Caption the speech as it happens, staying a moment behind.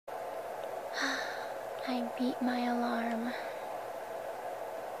I beat my alarm.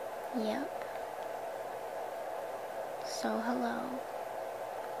 Yep. So hello,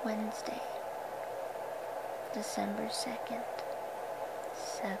 Wednesday, December 2nd,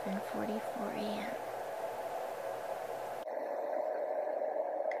 7:44 a.m.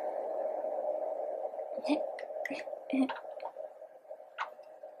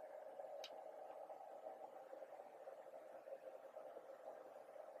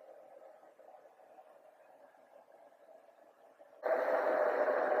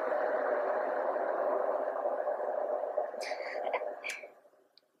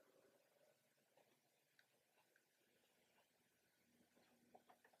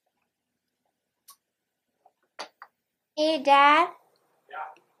 Hey, Dad.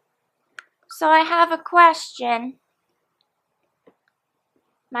 Yeah. So I have a question.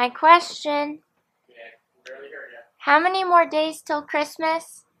 My question. Yeah, barely hear you. How many more days till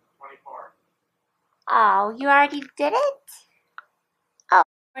Christmas? 24. Oh, you already did it? Oh,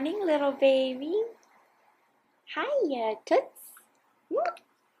 morning, little baby. Hiya, Toots.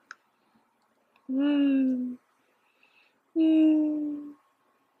 Hmm. Hmm.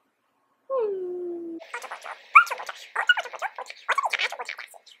 Hmm.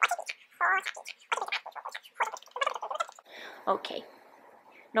 Okay,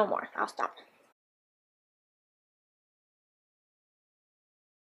 no more. I'll stop.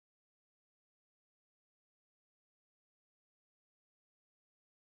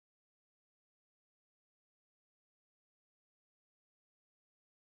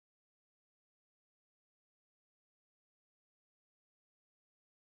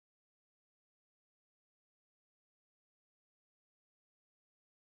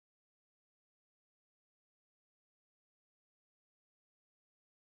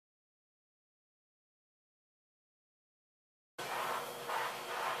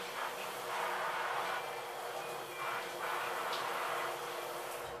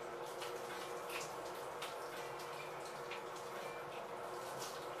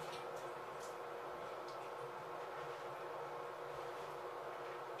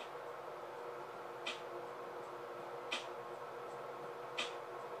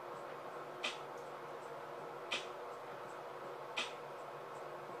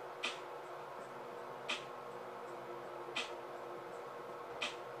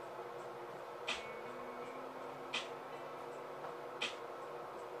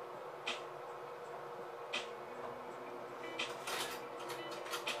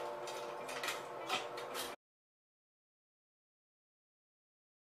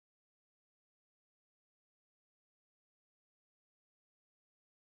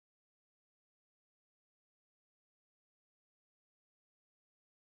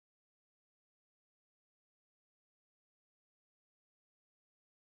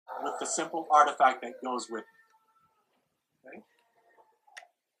 With the simple artifact that goes with it. Okay?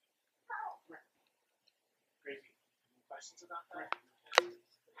 Crazy. Any questions about that?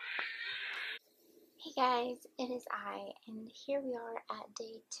 Hey guys, it is I, and here we are at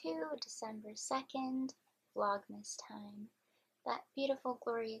day 2, December 2nd, Vlogmas time. That beautiful,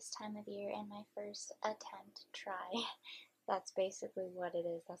 glorious time of year, and my first attempt try. That's basically what it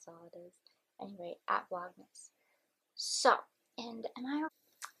is, that's all it is. Anyway, at Vlogmas. So, and am I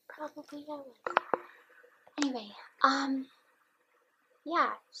probably I was. Anyway,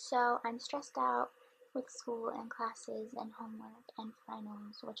 yeah, so I'm stressed out with school and classes and homework and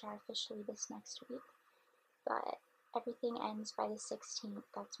finals, which are officially this next week. But everything ends by the 16th.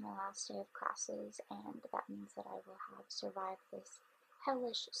 That's my last day of classes, and that means that I will have survived this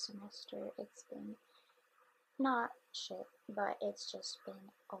hellish semester. It's been not shit, but it's just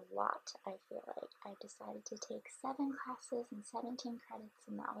been a lot. I feel like I decided to take 7 classes and 17 credits,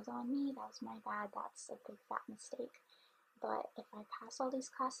 and that was on me. That was my bad. That's a big fat mistake. But if I pass all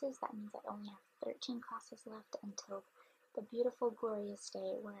these classes, that means I only have 13 classes left until the beautiful, glorious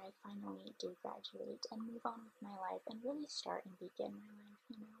day where I finally do graduate and move on with my life and really start and begin my life,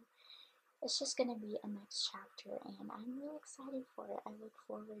 you know. It's just going to be a next chapter, and I'm really excited for it. I look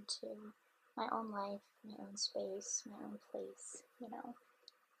forward to my own life, my own space, my own place, you know.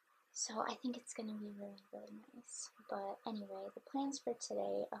 So I think it's going to be really, really nice. But anyway, the plans for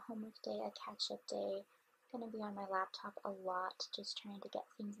today: a homework day, a catch-up day. Going to be on my laptop a lot, just trying to get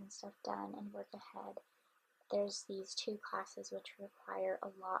things and stuff done and work ahead. There's these 2 classes which require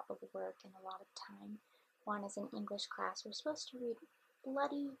a lot of work and a lot of time. One is an English class. We're supposed to read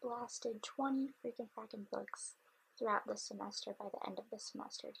bloody blasted 20 freaking fracking books throughout the semester by the end of the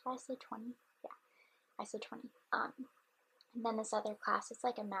semester. Did I say 20? Yeah, I said 20. And then this other class, it's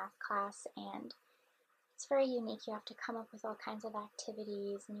like a math class, and it's very unique. You have to come up with all kinds of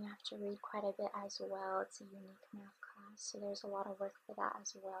activities and you have to read quite a bit as well. It's a unique math class, so there's a lot of work for that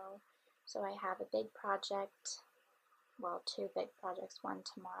as well. So I have a big project, well, two big projects, one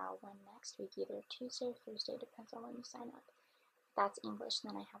tomorrow, one next week, either Tuesday or Thursday, depends on when you sign up. That's English, and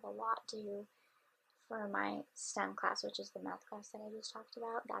then I have a lot due for my STEM class, which is the math class that I just talked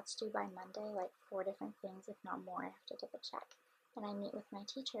about. That's due by Monday, like 4 different things, if not more. I have to double check. And I meet with my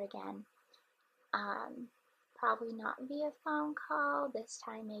teacher again. Probably not via phone call, this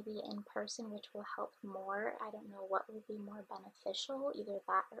time maybe in person, which will help more. I don't know what will be more beneficial, either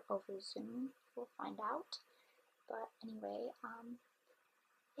that or over Zoom. We'll find out. But anyway,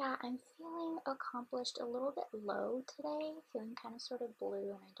 yeah, I'm feeling accomplished, a little bit low today, feeling kind of sort of blue,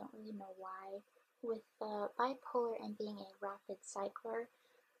 and I don't really know why. With the bipolar and being a rapid cycler,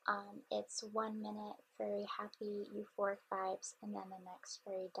 it's 1 minute very happy, euphoric vibes, and then the next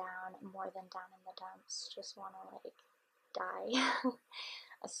very down, more than down in the dumps, just want to like die.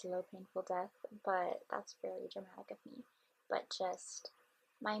 A slow, painful death, but that's really dramatic of me. But just,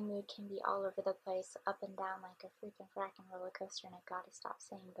 my mood can be all over the place, up and down like a freaking fracking roller coaster, and I gotta stop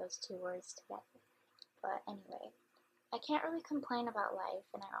saying those two words together. But anyway, I can't really complain about life,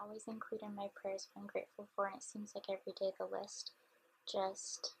 and I always include in my prayers what I'm grateful for, and it seems like every day the list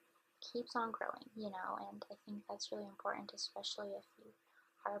just keeps on growing, you know, and I think that's really important, especially if you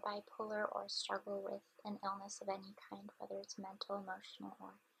are bipolar or struggle with an illness of any kind, whether it's mental, emotional, or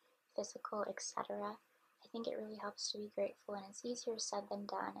physical, etc. I think it really helps to be grateful, and it's easier said than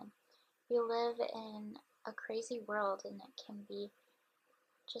done. And we live in a crazy world, and it can be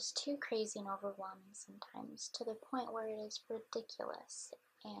just too crazy and overwhelming sometimes, to the point where it is ridiculous.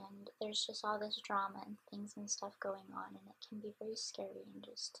 And there's just all this drama and things and stuff going on, and it can be very scary and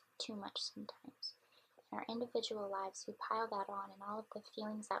just too much sometimes. In our individual lives, we pile that on, and all of the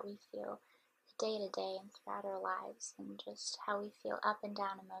feelings that we feel day to day and throughout our lives, and just how we feel up and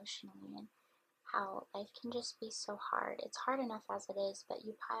down emotionally, and how life can just be so hard. It's hard enough as it is, but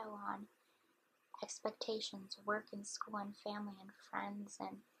you pile on expectations, work and school and family and friends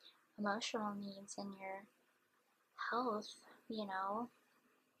and emotional needs and your health, you know,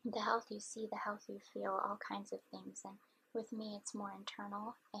 the health you see, the health you feel, all kinds of things. And with me, it's more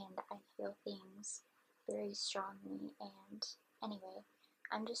internal, and I feel things very strongly. And anyway,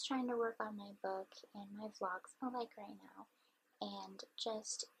 I'm just trying to work on my book and my vlogs, like right now, and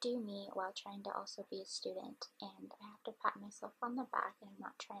just do me while trying to also be a student. And I have to pat myself on the back, and I'm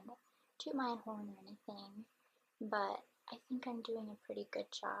not trying to toot my own horn or anything, but I think I'm doing a pretty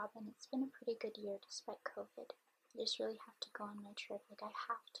good job, and it's been a pretty good year despite COVID. I just really have to go on my trip, like I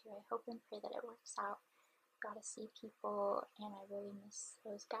have to. I hope and pray that it works out. Gotta see people, and I really miss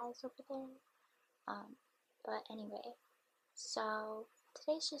those guys over there. But anyway, so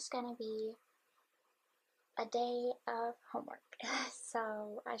today's just gonna be a day of homework,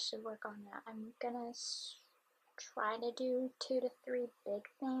 so I should work on that. I'm gonna try to do 2 to 3 big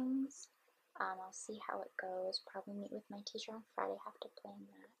things. I'll see how it goes. Probably meet with my teacher on Friday, have to plan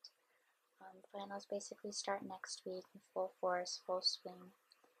that. Finals basically start next week in full force, full swing,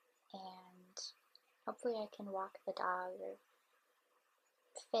 and hopefully I can walk the dog or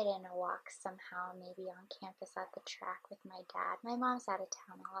fit in a walk somehow, maybe on campus at the track with my dad. My mom's out of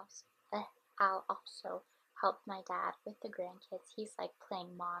town. I'll also help my dad with the grandkids. He's like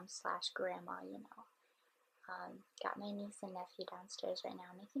playing mom slash grandma, you know. Got my niece and nephew downstairs right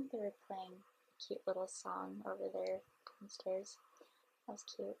now, and I think they were playing a cute little song over there downstairs. That was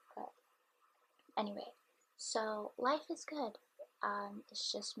cute, but anyway, so life is good.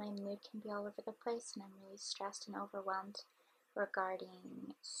 It's just my mood can be all over the place, and I'm really stressed and overwhelmed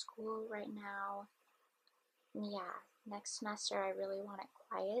regarding school right now. Yeah, next semester I really want it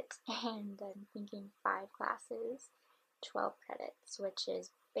quiet, and I'm thinking 5 classes, 12 credits, which is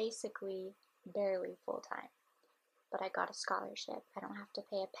basically barely full time. But I got a scholarship. I don't have to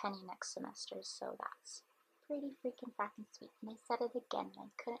pay a penny next semester, so that's pretty freaking fracking sweet. And I said it again,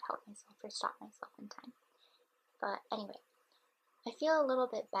 and I couldn't help myself or stop myself in time. But anyway, I feel a little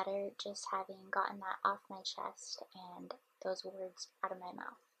bit better just having gotten that off my chest and those words out of my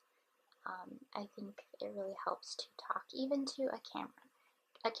mouth. I think it really helps to talk, even to a camera.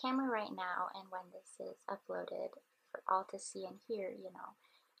 A camera right now, and when this is uploaded for all to see and hear, you know,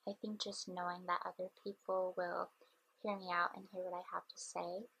 I think just knowing that other people will hear me out and hear what I have to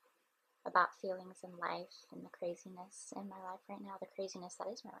say about feelings in life and the craziness in my life right now, the craziness that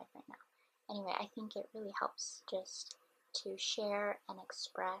is my life right now. Anyway, I think it really helps just to share and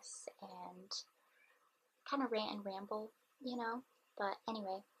express and kind of rant and ramble, you know. But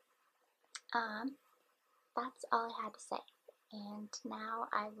anyway, that's all I had to say. And now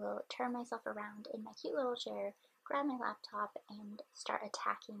I will turn myself around in my cute little chair, grab my laptop, and start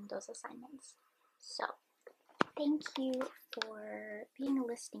attacking those assignments. So, thank you for being a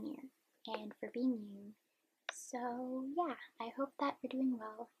listening ear and for being you. So, yeah, I hope that you're doing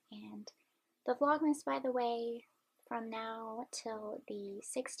well. And the Vlogmas, by the way, from now till the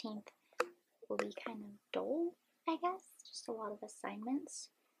 16th will be kind of dull, I guess. Just a lot of assignments.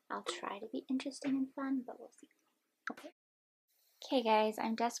 I'll try to be interesting and fun, but we'll see. Okay. Okay, guys,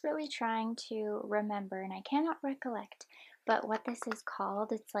 I'm desperately trying to remember, and I cannot recollect, but what this is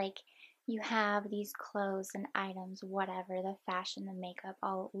called. It's like you have these clothes and items, whatever, the fashion, the makeup,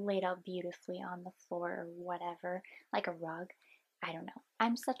 all laid out beautifully on the floor or whatever, like a rug. I don't know.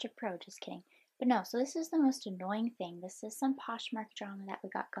 I'm such a pro, just kidding. But no, so this is the most annoying thing. This is some Poshmark drama that we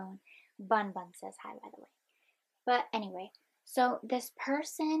got going. Bun Bun says hi, by the way. But anyway, so this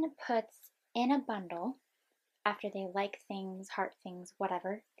person puts in a bundle after they like things, heart things,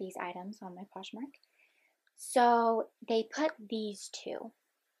 whatever, these items on my Poshmark. So they put these two.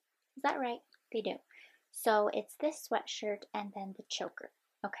 Is that right? They do. So it's this sweatshirt and then the choker,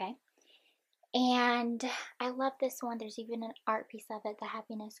 okay? And I love this one. There's even an art piece of it, the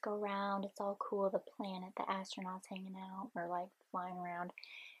happiness go round. It's all cool, the planet, the astronauts hanging out or like flying around,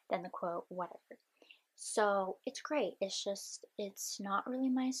 then the quote, whatever. So it's great. It's just, it's not really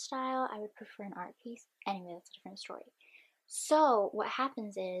my style. I would prefer an art piece. Anyway, that's a different story. So what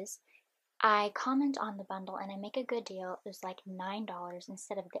happens is I comment on the bundle and I make a good deal. It was like $9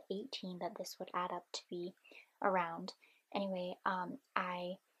 instead of the 18 that this would add up to be around. Anyway,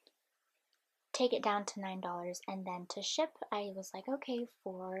 I take it down to $9 and then to ship I was like, okay,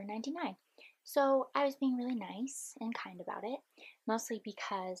 $4.99. So I was being really nice and kind about it, mostly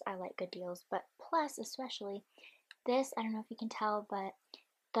because I like good deals, but plus especially this, I don't know if you can tell, but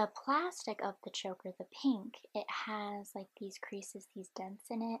the plastic of the choker, the pink, it has like these creases, these dents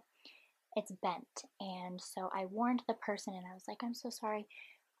in it. It's bent. And so I warned the person and I was like, I'm so sorry.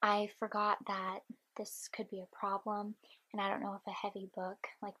 I forgot that this could be a problem, and I don't know if a heavy book,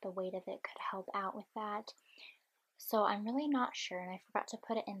 like the weight of it, could help out with that. So I'm really not sure, and I forgot to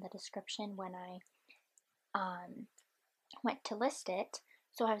put it in the description when I went to list it.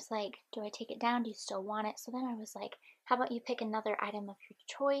 So I was like, do I take it down? Do you still want it? So then I was like, how about you pick another item of your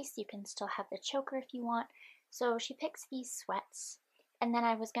choice? You can still have the choker if you want. So she picks these sweats, and then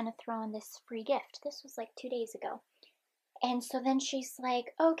I was going to throw in this free gift. This was like 2 days ago. And so then she's like,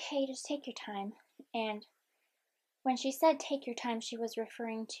 okay, just take your time. And when she said take your time, she was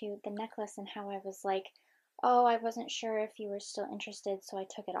referring to the necklace and how I was like, oh, I wasn't sure if you were still interested, so I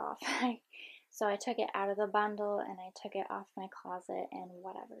took it off. So I took it out of the bundle and I took it off my closet and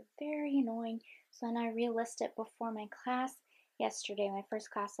whatever. Very annoying. So then I relisted it before my class yesterday, my first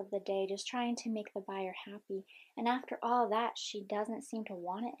class of the day, just trying to make the buyer happy. And after all that, she doesn't seem to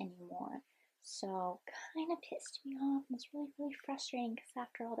want it anymore. So kind of pissed me off, and it's really, really frustrating because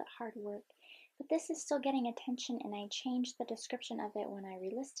after all that hard work. But this is still getting attention, and I changed the description of it when I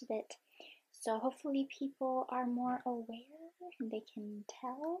relisted it. So hopefully people are more aware and they can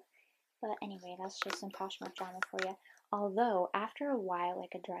tell. But anyway, that's just some Poshmark drama for you. Although, after a while,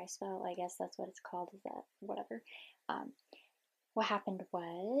 like a dry spell, I guess that's what it's called, is that whatever. What happened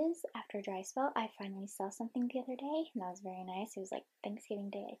was, after a dry spell, I finally saw something the other day, and that was very nice. It was like Thanksgiving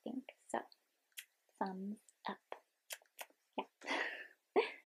Day, I think. So, thumbs up. Yeah.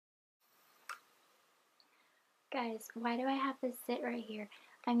 Guys, why do I have this sit right here?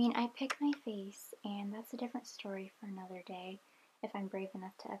 I mean, I pick my face, and that's a different story for another day, if I'm brave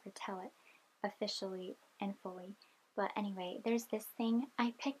enough to ever tell it officially and fully. But anyway, there's this thing.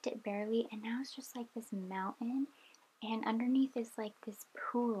 I picked it barely, and now it's just like this mountain, and underneath is like this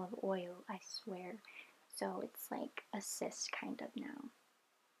pool of oil, I swear. So it's like a cyst kind of now.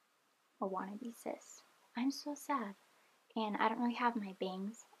 A wannabe cyst. I'm so sad. And I don't really have my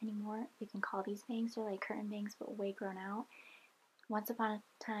bangs anymore. You can call these bangs. They're like curtain bangs, but way grown out. Once upon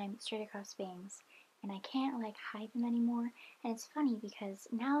a time, straight across bangs. And I can't like hide them anymore. And it's funny because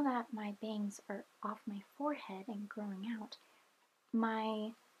now that my bangs are off my forehead and growing out,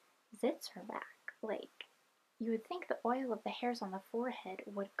 my zits are back. Like, you would think the oil of the hairs on the forehead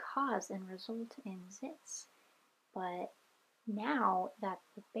would cause and result in zits. But now that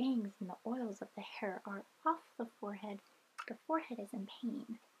the bangs and the oils of the hair are off the forehead is in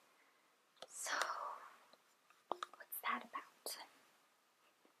pain. So, what's that about?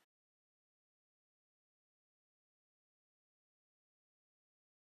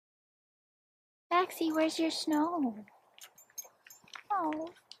 Maxie, where's your snow? Oh.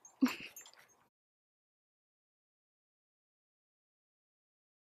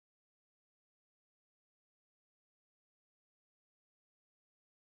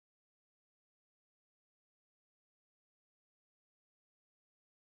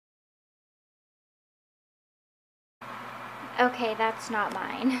 Okay, that's not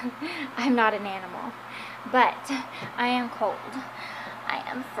mine. I'm not an animal. But I am cold. I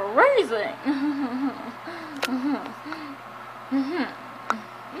am freezing.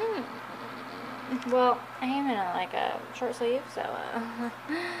 Well, I am in like a short sleeve, so